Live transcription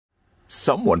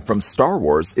Someone from Star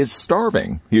Wars is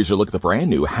starving. Here's your look at the brand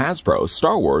new Hasbro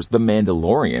Star Wars The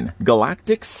Mandalorian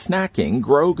Galactic Snackin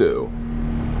Grogu.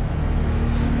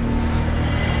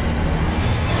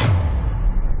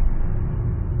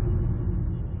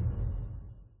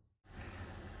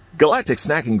 Galactic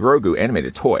Snackin Grogu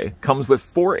animated toy comes with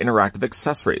 4 interactive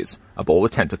accessories, a bowl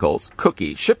with tentacles,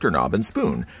 cookie, shifter knob, and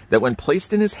spoon that when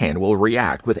placed in his hand will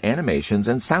react with animations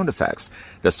and sound effects.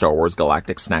 The Star Wars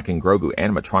Galactic Snackin Grogu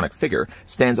Animatronic figure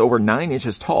stands over 9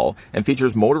 inches tall and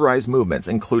features motorized movements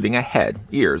including a head,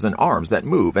 ears, and arms that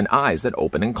move and eyes that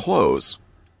open and close.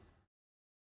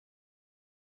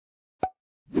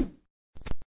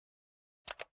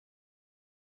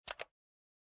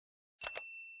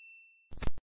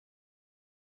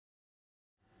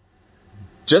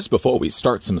 Just before we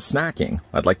start some snacking,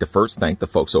 I'd like to first thank the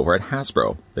folks over at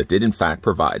Hasbro that did in fact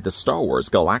provide the Star Wars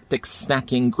Galactic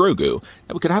Snackin Grogu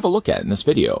that we could have a look at in this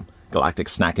video. Galactic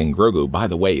Snackin Grogu, by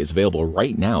the way, is available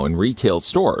right now in retail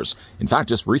stores. In fact,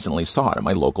 just recently saw it at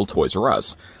my local Toys R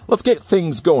Us. Let's get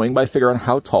things going by figuring out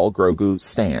how tall Grogu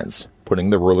stands.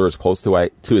 Putting the ruler as close to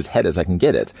his head as I can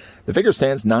get it. The figure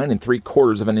stands 9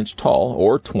 3/4 of an inch tall,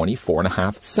 or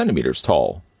 24.5 centimeters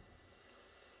tall.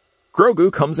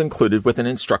 Grogu comes included with an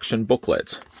instruction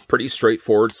booklet. Pretty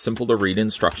straightforward, simple to read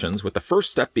instructions, with the first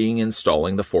step being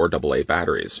installing the 4 AA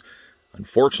batteries.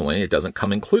 Unfortunately, it doesn't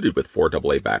come included with 4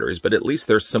 AA batteries, but at least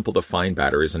they're simple to find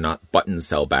batteries and not button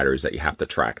cell batteries that you have to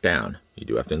track down. You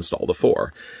do have to install the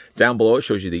 4. Down below it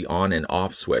shows you the on and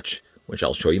off switch, which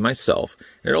I'll show you myself.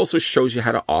 And it also shows you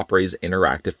how to operate his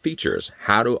interactive features,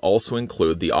 how to also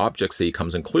include the objects that he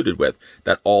comes included with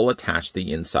that all attach to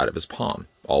the inside of his palm.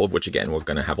 All of which, again, we're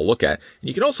going to have a look at. And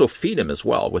you can also feed him as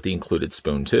well with the included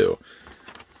spoon, too.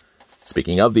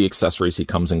 Speaking of the accessories he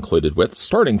comes included with,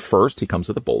 starting first, he comes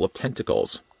with a bowl of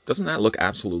tentacles. Doesn't that look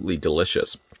absolutely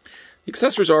delicious? The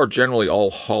accessories are generally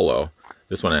all hollow.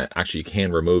 This one actually you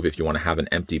can remove if you want to have an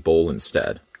empty bowl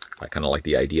instead. I kind of like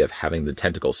the idea of having the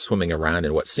tentacles swimming around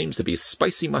in what seems to be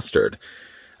spicy mustard.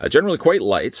 Generally quite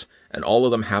light, and all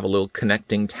of them have a little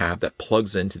connecting tab that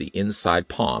plugs into the inside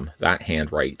palm, that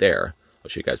hand right there. I'll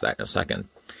show you guys that in a second.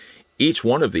 Each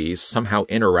one of these somehow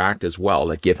interact as well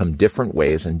that give him different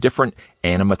ways and different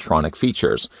animatronic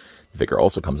features. The figure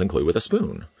also comes included with a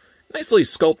spoon. Nicely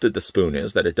sculpted the spoon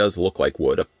is that it does look like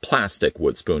wood, a plastic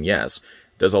wood spoon, yes.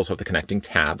 It does also have the connecting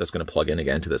tab that's going to plug in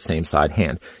again to the same side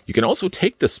hand. You can also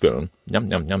take the spoon,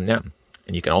 yum, yum, yum, yum,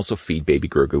 and you can also feed baby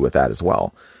Grogu with that as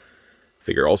well. The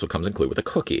figure also comes included with a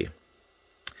cookie.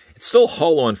 It's still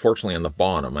hollow, unfortunately, on the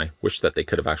bottom. I wish that they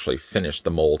could have actually finished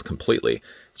the mold completely.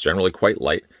 It's generally quite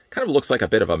light. Kind of looks like a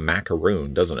bit of a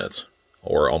macaroon, doesn't it?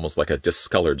 Or almost like a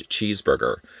discolored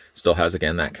cheeseburger. Still has,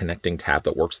 again, that connecting tab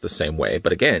that works the same way.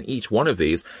 But again, each one of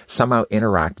these somehow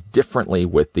interact differently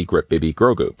with the Grip Baby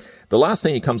Grogu. The last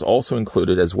thing he comes also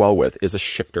included as well with is a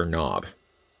shifter knob.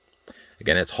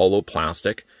 Again, it's hollow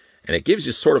plastic. And it gives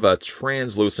you sort of a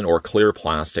translucent or clear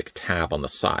plastic tab on the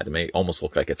side. It may almost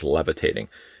look like it's levitating.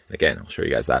 Again, I'll show you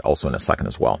guys that also in a second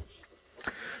as well.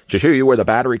 To show you where the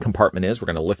battery compartment is, we're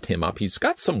going to lift him up. He's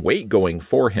got some weight going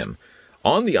for him.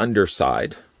 On the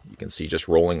underside, you can see just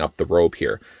rolling up the robe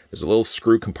here, there's a little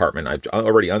screw compartment I've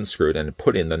already unscrewed and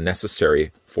put in the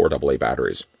necessary 4 AA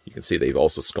batteries. You can see they've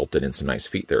also sculpted in some nice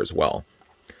feet there as well.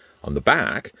 On the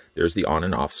back, there's the on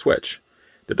and off switch.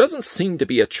 There doesn't seem to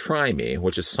be a try-me,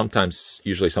 which is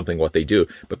usually something what they do,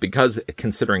 but because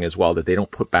considering as well that they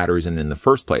don't put batteries in the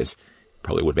first place,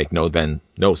 probably would make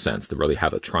no sense to really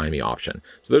have a try-me option.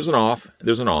 So there's an off,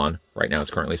 there's an on. Right now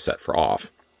it's currently set for off.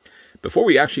 Before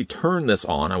we actually turn this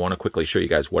on, I want to quickly show you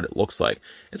guys what it looks like.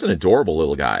 It's an adorable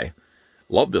little guy.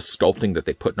 Love the sculpting that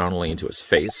they put not only into his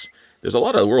face. There's a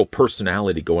lot of real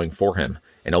personality going for him,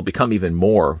 and it'll become even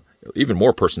more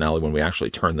personality when we actually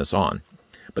turn this on.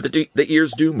 But the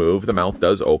ears do move, the mouth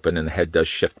does open, and the head does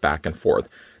shift back and forth.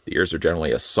 The ears are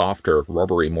generally a softer,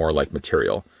 rubbery, more like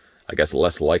material. I guess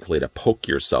less likely to poke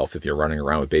yourself if you're running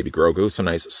around with baby Grogu. Some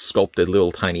nice sculpted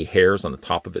little tiny hairs on the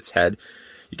top of its head.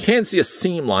 You can see a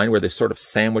seam line where they sort of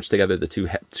sandwich together the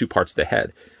two parts of the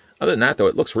head. Other than that, though,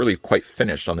 it looks really quite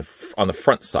finished on the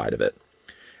front side of it.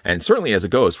 And certainly as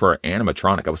it goes for an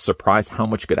animatronic, I was surprised how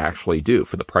much it could actually do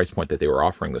for the price point that they were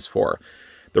offering this for.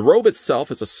 The robe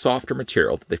itself is a softer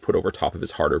material that they put over top of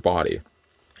his harder body.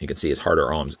 You can see his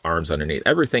harder arms underneath.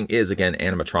 Everything is, again,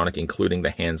 animatronic, including the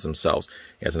hands themselves.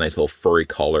 He has a nice little furry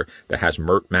collar that has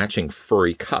matching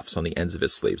furry cuffs on the ends of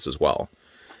his sleeves as well.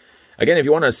 Again, if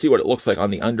you want to see what it looks like on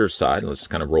the underside, let's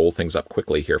just kind of roll things up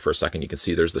quickly here for a second. You can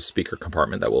see there's the speaker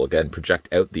compartment that will, again, project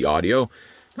out the audio.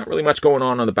 Not really much going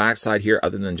on the backside here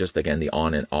other than just, again, the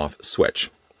on and off switch.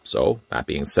 So, that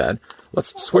being said,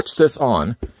 let's switch this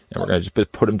on And we're going to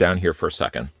just put him down here for a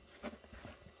second.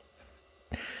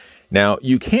 Now,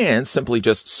 you can simply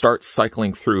just start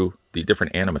cycling through the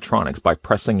different animatronics by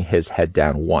pressing his head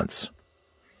down once.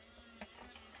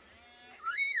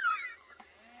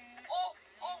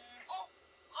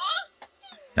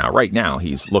 Now, right now,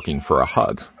 he's looking for a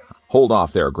hug. Hold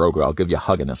off there, Grogu. I'll give you a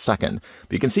hug in a second.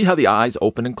 But you can see how the eyes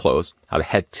open and close, how the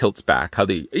head tilts back, how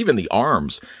even the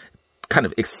arms kind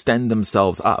of extend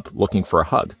themselves up, looking for a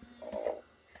hug.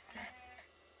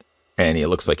 And it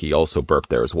looks like he also burped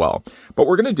there as well. But what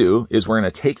we're going to do is we're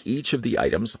going to take each of the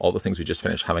items, all the things we just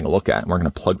finished having a look at, and we're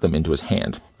going to plug them into his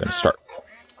hand. I'm going to start.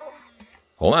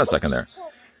 Hold on a second there.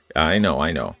 I know.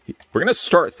 We're going to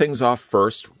start things off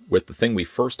first with the thing we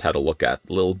first had a look at,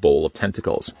 the little bowl of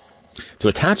tentacles. To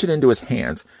attach it into his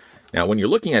hand. Now, when you're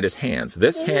looking at his hands,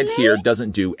 this hand here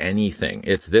doesn't do anything.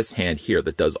 It's this hand here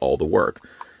that does all the work.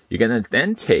 You're going to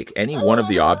then take any one of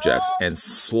the objects and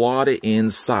slot it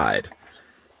inside.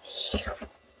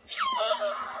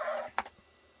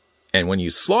 And when you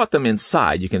slot them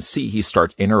inside, you can see he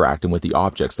starts interacting with the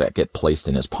objects that get placed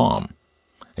in his palm.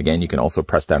 Again, you can also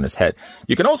press down his head.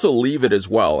 You can also leave it as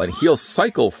well, and he'll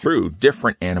cycle through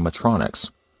different animatronics.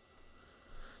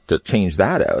 To change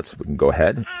that out, we can go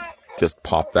ahead, just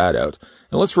pop that out.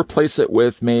 And let's replace it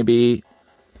with maybe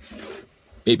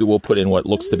we'll put in what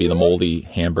looks to be the moldy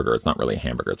hamburger. It's not really a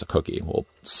hamburger, it's a cookie. We'll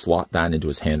slot that into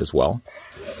his hand as well.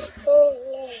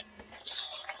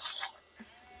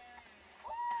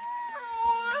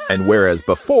 And whereas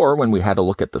before, when we had a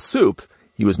look at the soup,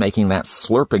 he was making that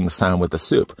slurping sound with the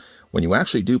soup. When you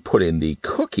actually do put in the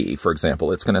cookie, for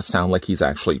example, it's going to sound like he's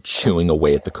actually chewing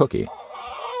away at the cookie.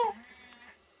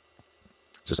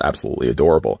 Just absolutely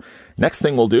adorable. Next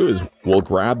thing we'll do is we'll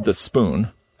grab the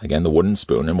spoon, again, the wooden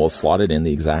spoon, and we'll slot it in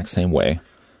the exact same way.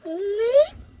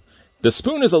 The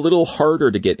spoon is a little harder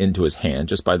to get into his hand,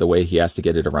 just by the way he has to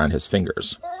get it around his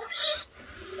fingers.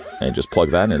 And just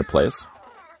plug that into place.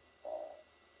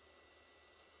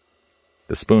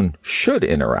 The spoon should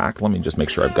interact. Let me just make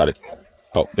sure I've got it.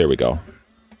 Oh, there we go.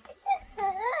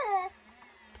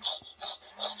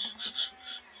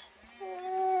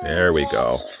 There we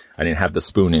go. I didn't have the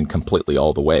spoon in completely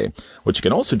all the way. What you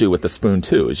can also do with the spoon,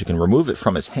 too, is you can remove it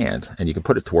from his hand, and you can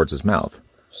put it towards his mouth.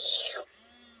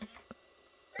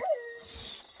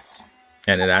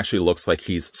 And it actually looks like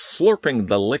he's slurping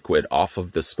the liquid off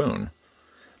of the spoon.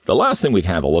 The last thing we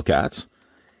can have a look at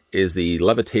is the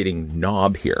levitating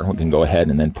knob here. We can go ahead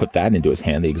and then put that into his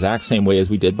hand the exact same way as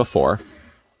we did before.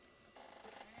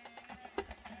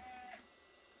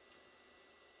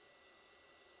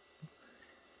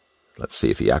 Let's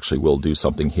see if he actually will do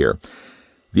something here.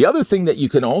 The other thing that you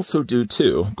can also do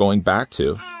too, going back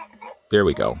to, there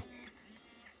we go.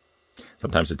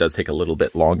 Sometimes it does take a little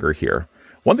bit longer here.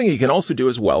 One thing you can also do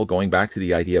as well, going back to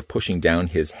the idea of pushing down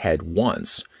his head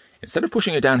once. Instead of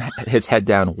pushing his head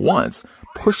down once,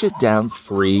 push it down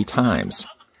 3 times.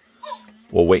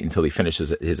 We'll wait until he finishes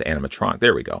his animatronic.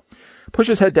 There we go. Push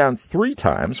his head down 3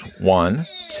 times. 1,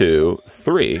 2,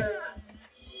 3.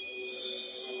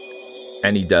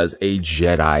 And he does a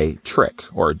Jedi trick,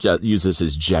 or uses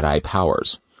his Jedi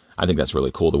powers. I think that's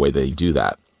really cool the way they do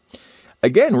that.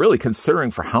 Again, really considering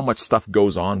for how much stuff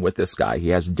goes on with this guy, he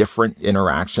has different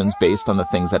interactions based on the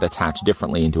things that attach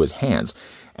differently into his hands.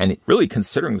 And really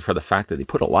considering for the fact that they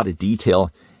put a lot of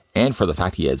detail and for the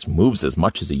fact he moves as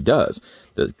much as he does,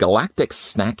 the Galactic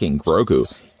Snackin Grogu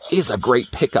is a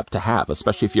great pickup to have,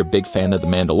 especially if you're a big fan of The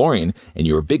Mandalorian and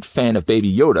you're a big fan of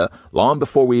Baby Yoda, long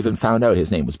before we even found out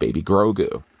his name was Baby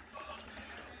Grogu.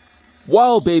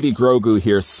 While Baby Grogu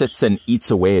here sits and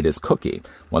eats away at his cookie,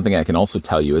 one thing I can also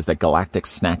tell you is that Galactic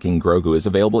Snackin Grogu is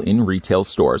available in retail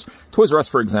stores. Toys R Us,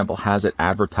 for example, has it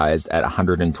advertised at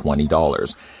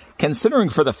 $120. Considering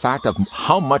for the fact of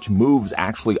how much moves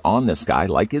actually on this guy,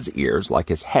 like his ears, like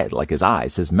his head, like his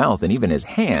eyes, his mouth, and even his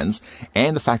hands,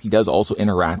 and the fact he does also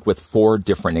interact with 4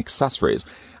 different accessories,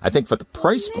 I think for the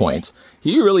price point,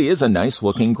 he really is a nice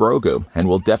looking Grogu and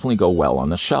will definitely go well on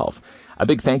the shelf. A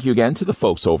big thank you again to the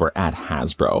folks over at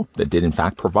Hasbro that did in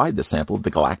fact provide the sample of the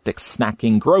Galactic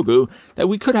Snackin Grogu that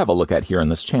we could have a look at here on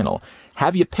this channel.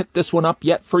 Have you picked this one up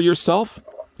yet for yourself?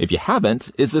 If you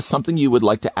haven't, is this something you would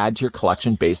like to add to your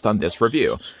collection based on this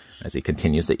review? As he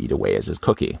continues to eat away as his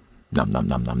cookie. Nom nom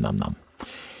nom nom nom nom.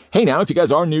 Hey now, if you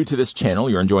guys are new to this channel,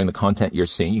 you're enjoying the content you're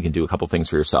seeing, you can do a couple things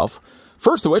for yourself.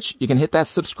 First of which, you can hit that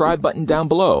subscribe button down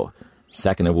below.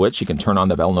 Second of which, you can turn on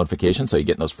the bell notification so you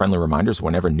get those friendly reminders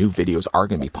whenever new videos are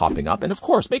going to be popping up. And of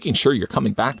course, making sure you're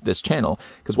coming back to this channel,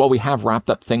 because while we have wrapped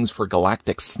up things for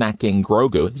Galactic Snackin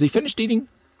Grogu, is he finished eating?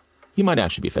 He might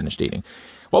actually be finished eating.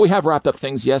 While we have wrapped up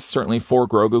things, yes, certainly for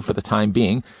Grogu for the time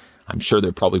being, I'm sure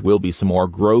there probably will be some more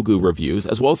Grogu reviews,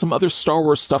 as well as some other Star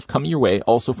Wars stuff coming your way,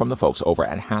 also from the folks over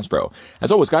at Hasbro.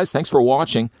 As always, guys, thanks for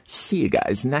watching. See you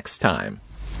guys next time.